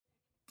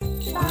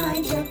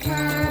Find your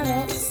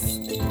carrots.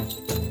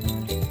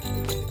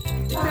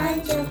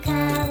 Find your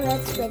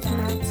carrots with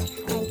Matt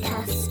and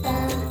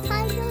Casper.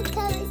 Find your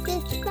carrots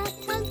with Matt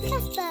and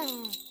Casper.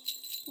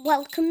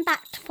 Welcome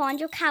back to Find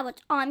Your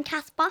Carrots. I'm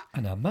Casper.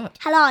 And I'm Matt.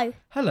 Hello.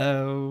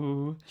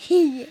 Hello.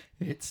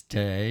 It's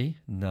day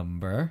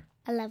number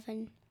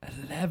 11.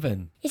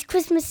 11. It's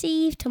Christmas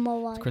Eve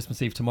tomorrow. It's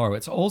Christmas Eve tomorrow.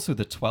 It's also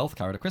the 12th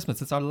Carrot of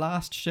Christmas. It's our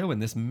last show in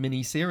this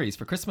mini-series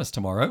for Christmas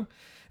tomorrow.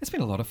 It's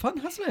been a lot of fun,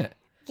 hasn't it?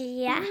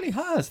 Yeah. It really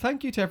has.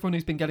 Thank you to everyone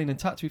who's been getting in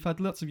touch. We've had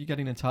lots of you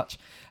getting in touch.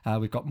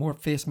 We've got more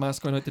face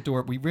masks going out the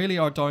door. We really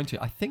are down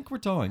to, I think we're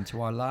down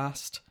to our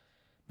last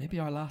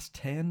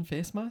 10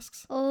 face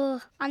masks.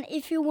 And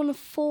if you want a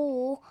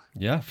 4,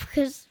 Yeah.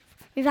 because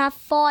we've had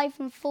 5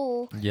 and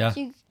 4. Yeah.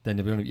 So Then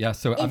you'll be only, yeah.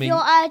 So, if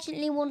you're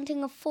urgently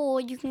wanting a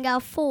 4, you can go a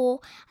 4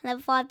 and then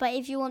 5.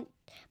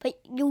 But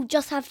you'll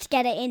just have to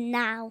get it in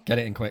now. Get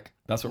it in quick.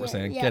 That's what we're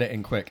saying. Yeah. Get it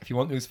in quick. If you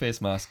want those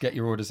face masks, get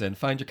your orders in.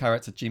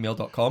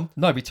 Findyourcarrots@gmail.com.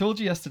 Now, we told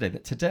you yesterday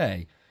that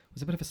today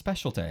was a bit of a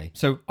special day.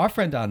 So our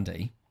friend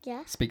Andy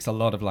speaks a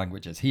lot of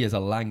languages. He is a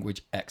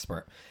language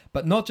expert.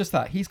 But not just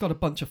that. He's got a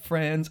bunch of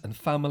friends and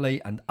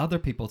family and other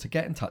people to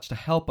get in touch to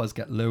help us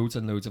get loads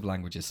and loads of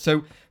languages.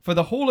 So for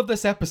the whole of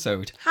this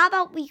episode... How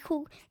about we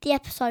call the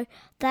episode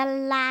the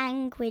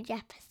language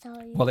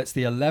episode? Well, it's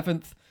the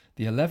 11th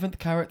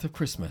carrot of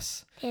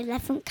Christmas. The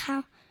 11th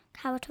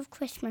carrot of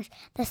Christmas.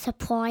 The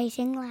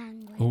surprising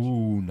language.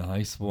 Oh,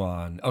 nice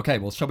one. Okay,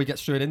 well, shall we get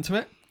straight into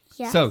it?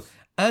 Yes. So,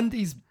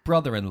 Andy's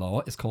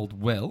brother-in-law is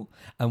called Will,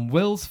 and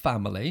Will's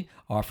family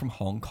are from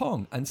Hong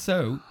Kong. And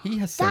so, he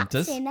has sent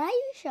us... That's in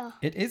Asia.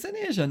 It is in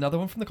Asia, another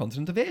one from the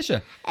continent of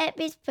Asia.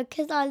 It's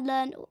because I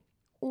learned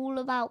all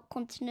about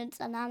continents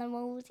and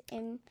animals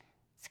in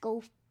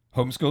school.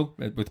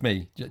 Homeschool? With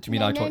me? Do you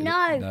mean I taught you?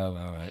 No. No,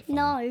 all right. Fine.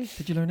 No.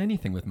 Did you learn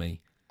anything with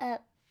me?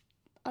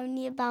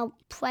 Only about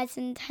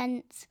present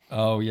tense,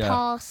 Oh, yeah.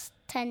 past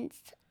tense,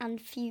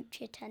 and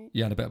future tense.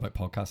 Yeah, and a bit about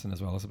podcasting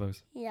as well, I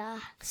suppose. Yeah.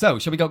 So,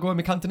 shall we go in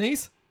with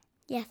Cantonese?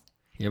 Yes.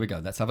 Here we go.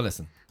 Let's have a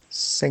listen.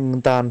 聖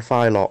誕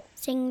快樂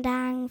Sing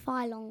dang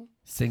fi long.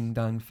 Sing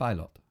dang fi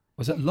lot.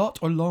 Was it lot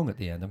or long at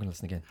the end? I'm going to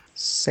listen again.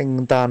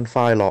 聖誕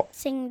快樂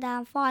Sing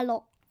dang fi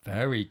long.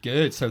 Very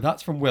good. So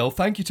that's from Will.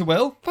 Thank you to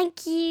Will.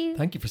 Thank you.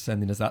 Thank you for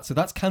sending us that. So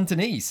that's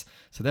Cantonese.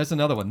 So there's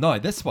another one. Now,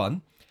 this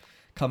one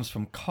comes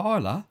from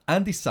Carla,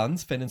 Andy's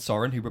sons, Finn and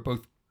Soren, who were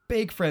both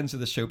big friends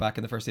of the show back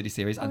in the first 80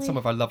 series, and some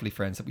of our lovely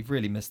friends that we've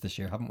really missed this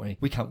year, haven't we?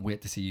 We can't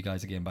wait to see you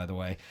guys again, by the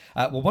way.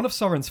 Well, one of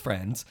Soren's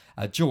friends,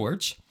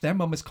 George, their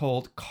mum is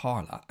called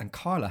Carla, and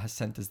Carla has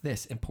sent us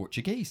this in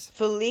Portuguese.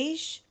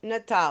 Feliz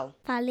Natal.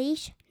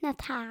 Feliz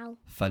Natal.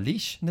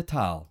 Feliz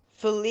Natal.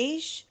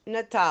 Feliz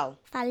Natal.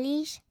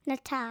 Feliz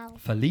Natal.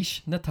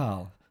 Feliz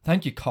Natal.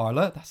 Thank you,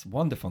 Carla. That's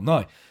wonderful.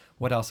 Now,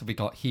 what else have we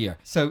got here?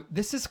 So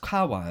this is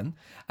Kawan,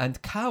 and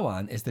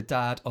Kawan is the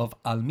dad of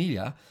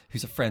Almila,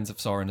 who's a friend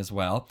of Soren as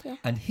well,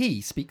 and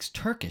he speaks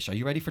Turkish. Are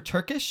you ready for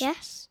Turkish?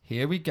 Yes.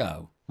 Here we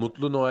go.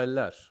 Mutlu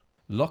Noeller.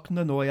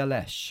 Lokna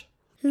Noyalesh.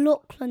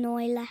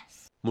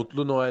 Loklanoiles.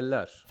 Mutlu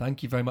Noeller.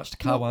 Thank you very much to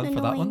Kawan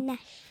for that one.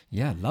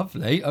 Yeah,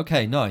 lovely.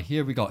 Okay, now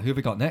here we got. Who have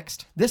we got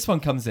next? This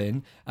one comes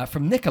in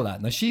from Nicola.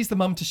 Now she's the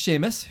mum to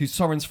Seamus, who's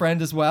Soren's friend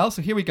as well.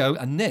 So here we go,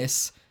 and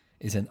this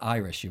is in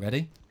Irish. You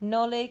ready?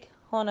 Nolig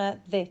honna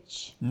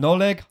vich.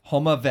 Noleg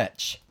homa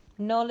vech.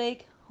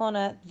 Nolig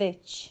honna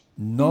vich.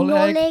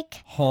 Noleg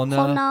hona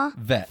hona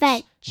vech.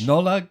 vech.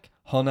 Noleg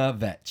hona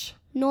vech.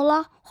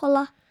 Nola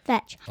hola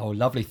vetch. Oh,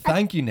 lovely.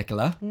 Thank you,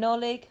 Nicola.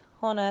 Nolig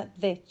honna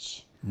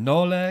vich.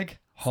 Noleg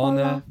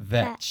hona Hona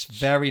vech. vech.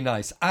 Very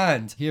nice.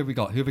 And here we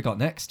got. Who have we got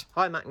next?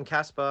 Hi, Matt and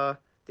Casper.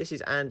 This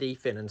is Andy,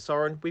 Finn and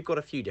Soren. We've got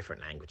a few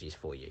different languages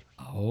for you.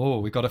 Oh,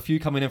 we've got a few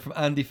coming in from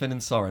Andy, Finn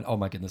and Soren. Oh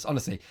my goodness.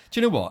 Honestly, do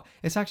you know what?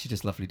 It's actually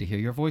just lovely to hear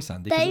your voice,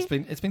 Andy, because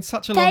it's been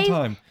such a long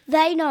time.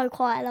 They know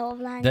quite a lot of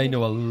languages. They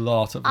know a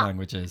lot of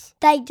languages.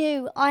 They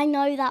do. I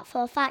know that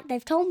for a fact.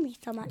 They've told me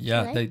some actually.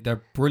 Yeah,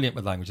 they're brilliant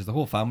with languages. The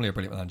whole family are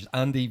brilliant with languages.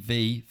 Andy,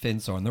 V, Finn,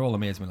 Soren, they're all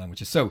amazing with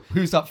languages. So,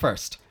 who's up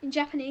first? In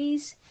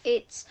Japanese,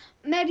 it's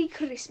Merry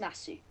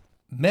Christmasu.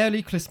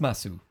 Merry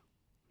Christmasu.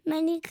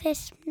 Merry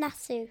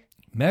Christmasu.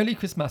 Merry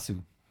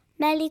Christmasu.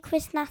 Merry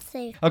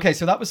Christmasu. Okay,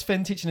 so that was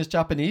Finn teaching us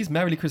Japanese.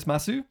 Merry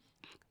Christmasu.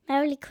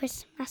 Merry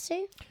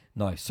Christmasu.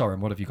 Nice.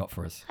 Soren, what have you got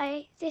for us?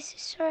 Hi, this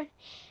is Soren.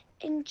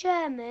 In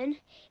German,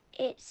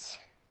 it's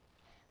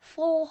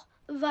Frohe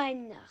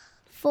Weihnacht.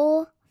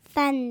 For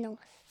Weihnacht.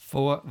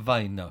 For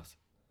Weihnacht.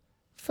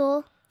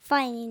 For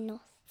Weihnacht.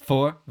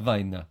 For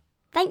Weihnacht.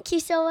 Thank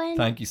you, Soren.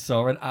 Thank you,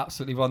 Soren.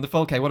 Absolutely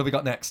wonderful. Okay, what have we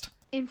got next?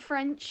 In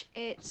French,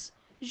 it's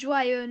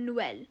Joyeux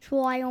Noël.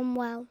 Joyeux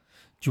Noël.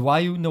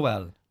 Joyeux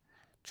Noël.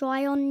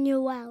 Joyeux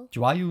Noël.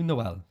 Joyeux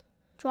Noël.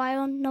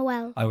 Joyeux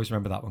Noël. I always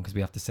remember that one because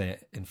we have to say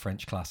it in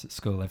French class at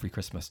school every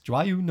Christmas.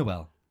 Joyeux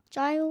Noël.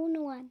 Joyeux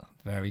Noël.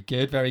 Very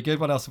good, very good.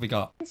 What else have we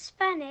got? In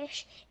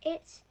Spanish,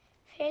 it's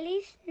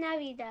Feliz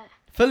Navidad.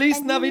 Feliz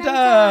Feliz Navidad!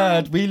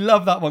 Navidad. We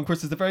love that one. Of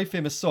course, it's a very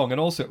famous song,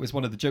 and also it was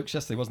one of the jokes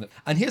yesterday, wasn't it?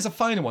 And here's a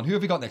final one. Who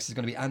have we got next? It's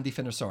going to be Andy,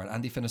 Finn or Soren.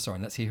 Andy, Finn or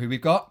Soren. Let's hear who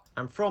we've got.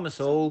 And from us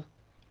all,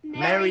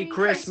 Merry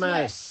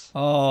Christmas.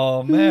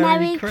 Oh, Merry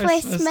Merry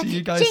Christmas Christmas. to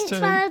you guys Jinx, too.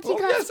 Melody,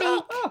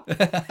 Oh, can't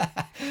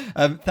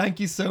yes. Thank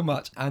you so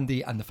much,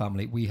 Andy and the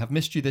family. We have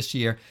missed you this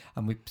year,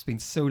 and it's been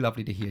so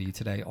lovely to hear you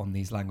today on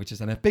these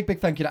languages. And a big, big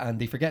thank you to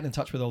Andy for getting in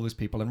touch with all those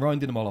people and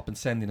rounding them all up and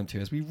sending them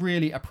to us. We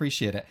really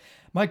appreciate it.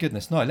 My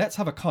goodness. Now, let's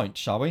have a count,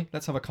 shall we?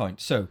 Let's have a count.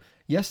 So,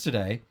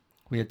 yesterday,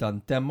 we had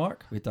done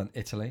Denmark, we had done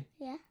Italy,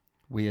 Yeah.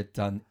 we had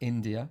done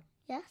India,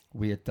 Yes.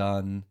 we had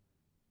done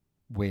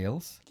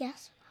Wales.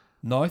 Yes.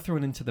 Now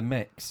thrown into the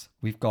mix,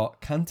 we've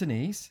got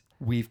Cantonese,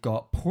 we've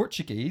got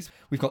Portuguese,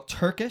 we've got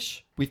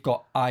Turkish, we've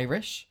got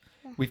Irish,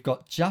 we've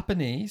got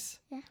Japanese,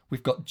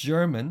 we've got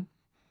German,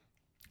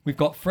 we've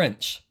got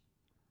French.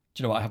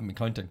 Do you know what? I haven't been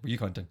counting. Were you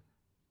counting?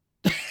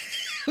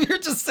 You're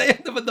just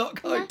saying them but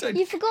not counting.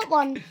 You forgot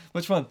one.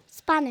 Which one?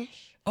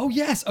 Spanish. Oh,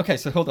 yes. Okay,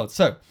 so hold on.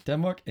 So,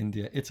 Denmark,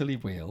 India, Italy,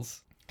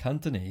 Wales,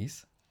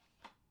 Cantonese,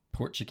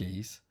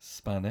 Portuguese,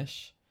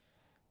 Spanish,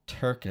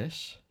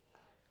 Turkish,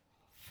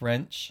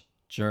 French,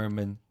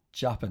 German,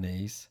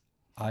 Japanese,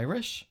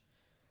 Irish.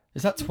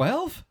 Is that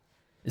 12?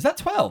 Is that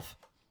 12?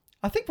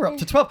 I think we're up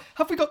to 12.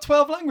 Have we got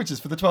 12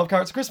 languages for the 12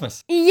 Carrots of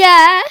Christmas?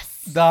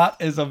 Yes. That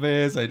is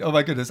amazing. Oh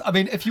my goodness. I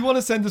mean, if you want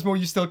to send us more,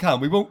 you still can.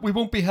 We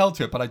won't be held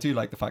to it, but I do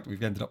like the fact that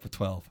we've ended up with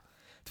 12.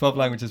 12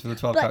 languages for the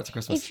 12 Carrots of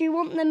Christmas. If you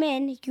want them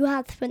in, you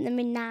have to put them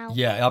in now.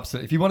 Yeah,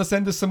 absolutely. If you want to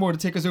send us some more to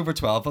take us over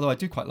 12, although I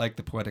do quite like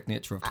the poetic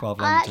nature of 12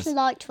 I languages. actually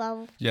like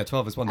 12. Yeah,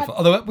 12 is wonderful.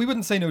 Although we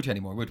wouldn't say no to any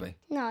more, would we?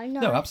 No,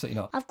 no. No,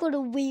 absolutely not. I've got a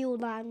real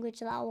language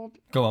that I want.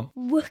 Go on.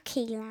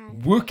 Wookiee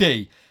language.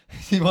 Wookiee.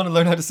 You want to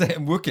learn how to say it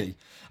in Wookiee?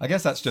 I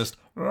guess that's just...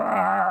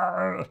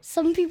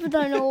 Some people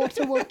don't know what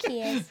a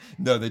Wookiee is.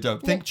 No, they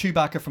don't. Think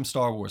Chewbacca from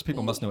Star Wars.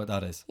 People must know what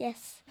that is.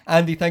 Yes.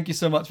 Andy, thank you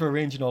so much for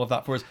arranging all of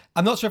that for us.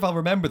 I'm not sure if I'll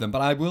remember them,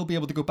 but I will be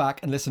able to go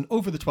back and listen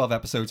over the 12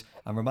 episodes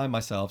and remind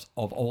myself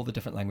of all the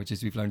different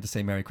languages we've learned to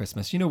say Merry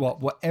Christmas. You know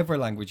what? Whatever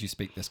language you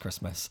speak this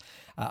Christmas,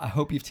 I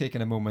hope you've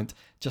taken a moment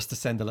just to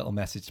send a little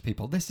message to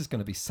people. This is going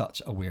to be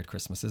such a weird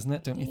Christmas, isn't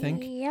it? Don't you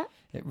think? Yeah.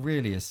 It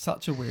really is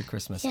such a weird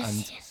Christmas. Yes,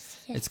 and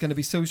yes. it's going to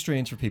be so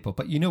strange for people.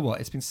 But you know what?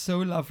 It's been so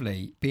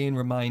lovely being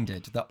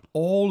reminded that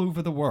all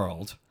over the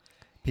world,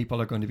 people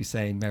are going to be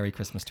saying Merry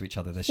Christmas to each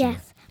other this year.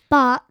 Yes,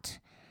 but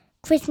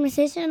Christmas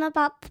isn't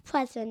about the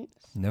presents.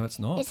 No, it's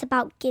not. It's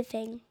about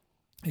giving.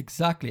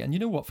 Exactly. And you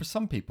know what? For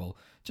some people,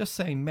 just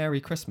saying Merry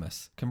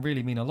Christmas can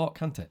really mean a lot,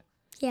 can't it?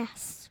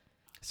 Yes.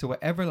 So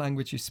whatever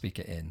language you speak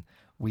it in,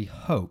 we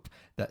hope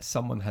that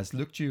someone has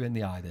looked you in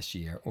the eye this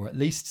year, or at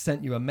least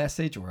sent you a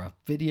message or a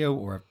video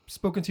or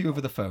spoken to you over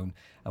the phone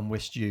and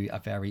wished you a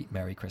very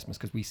Merry Christmas,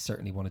 because we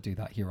certainly want to do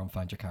that here on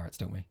Find Your Carrots,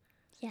 don't we?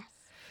 Yes.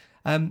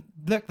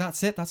 Look,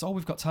 that's it. That's all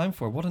we've got time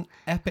for. What an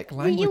epic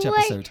language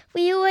episode.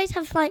 We always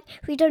have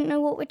we don't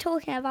know what we're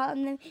talking about,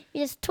 and then we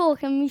just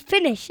talk and we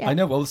finish it. I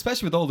know, well,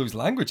 especially with all those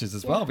languages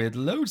as well. We had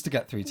loads to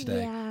get through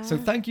today. Yeah. So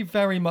thank you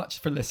very much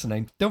for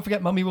listening. Don't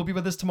forget, Mummy will be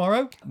with us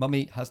tomorrow.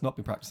 Mummy has not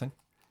been practicing.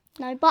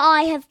 No, but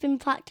I have been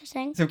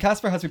practicing. So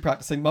Casper has been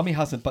practicing. Mummy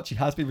hasn't, but she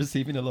has been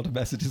receiving a lot of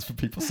messages from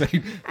people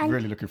saying, And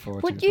really looking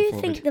forward to What it. do you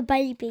Look think forward. the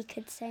baby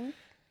could sing?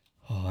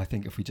 Oh, I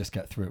think if we just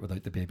get through it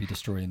without the baby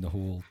destroying the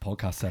whole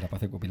podcast setup, I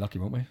think we'll be lucky,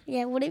 won't we?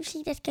 Yeah, what if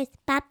she just goes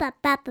ba ba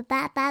ba ba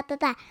ba ba ba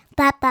ba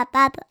ba ba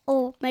ba ba,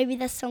 or maybe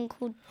there's a song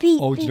called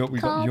Beep Oh, do you know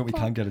Beep what we Car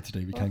can get her to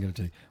do? We can get her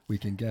to do.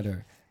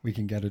 We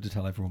can get her to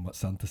tell everyone what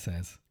Santa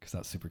says, because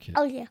that's super cute.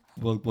 Oh yeah.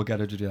 We'll get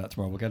her to do that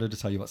tomorrow. We'll get her to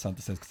tell you what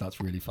Santa says, because that's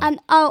really fun.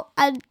 And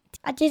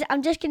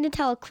I'm just going to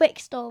tell a quick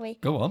story.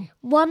 Go on.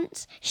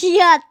 Once she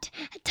had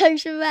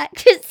toast for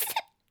breakfast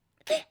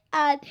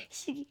and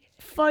she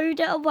throwed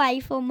it away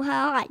from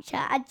her hiker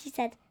and she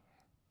said,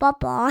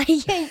 bye-bye.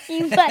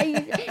 You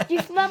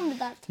remember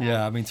that time?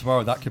 Yeah, I mean,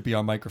 tomorrow that could be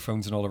our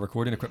microphones and all our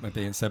recording equipment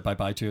being said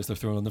bye-bye to as they're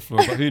thrown on the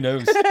floor, but who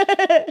knows?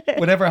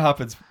 Whatever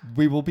happens,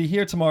 we will be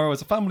here tomorrow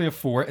as a family of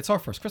 4. It's our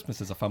first Christmas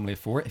as a family of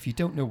 4. If you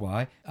don't know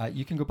why,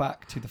 you can go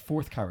back to the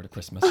 4th Carrot of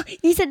Christmas.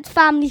 You said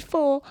family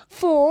fourth.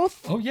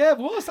 Oh, yeah, it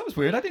was. That was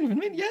weird. I didn't even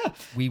mean, yeah.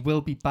 We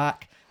will be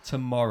back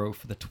tomorrow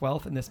for the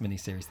 12th in this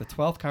mini-series, the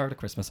 12th Carrot of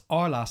Christmas,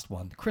 our last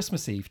one,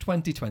 Christmas Eve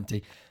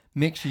 2020.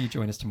 Make sure you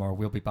join us tomorrow.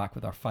 We'll be back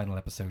with our final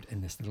episode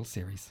in this little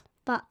series.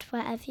 But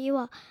wherever you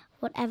are,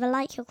 whatever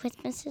like your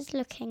Christmas is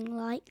looking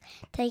like,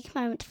 take a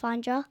moment to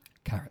find your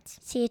Carrots.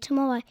 See you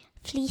tomorrow.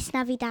 Feliz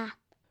Navidad.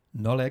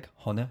 Noleg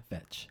Hona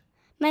Vech.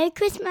 Merry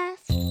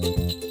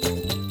Christmas.